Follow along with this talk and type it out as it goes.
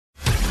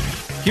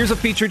Here's a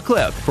featured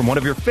clip from one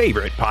of your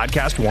favorite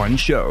Podcast One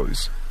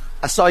shows.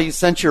 I saw you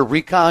sent your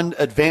recon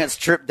advanced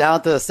trip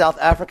down to South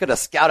Africa to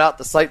scout out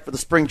the site for the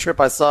spring trip.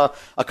 I saw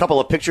a couple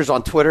of pictures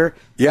on Twitter.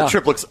 Yeah. The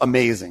trip looks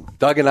amazing.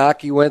 Doug and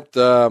Aki went,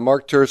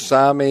 Mark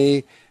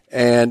Tersami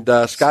and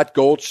Scott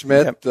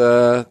Goldschmidt.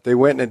 Yep. They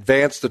went and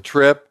advanced the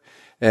trip,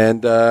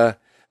 and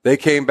they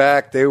came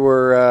back. They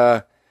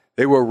were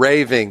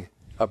raving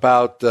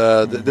about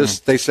this.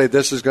 They say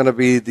this is going to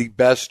be the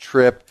best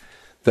trip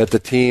that the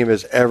team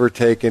has ever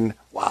taken.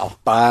 Wow.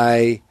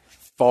 By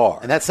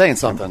far. And that's saying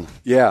something.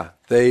 Yeah.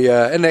 They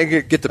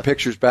get the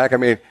pictures back. I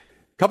mean, a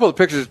couple of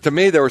pictures, to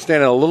me, they were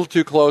standing a little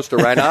too close to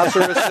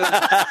rhinoceroses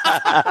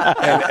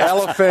and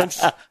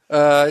elephants.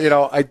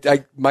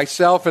 I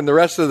myself and the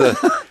rest of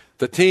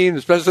the team,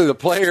 especially the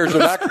players, are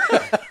not.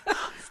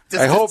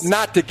 I hope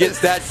not to get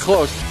that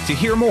close. To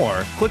hear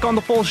more, click on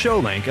the full show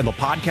link in the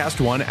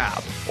Podcast One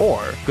app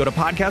or go to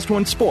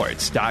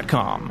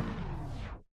podcastonesports.com.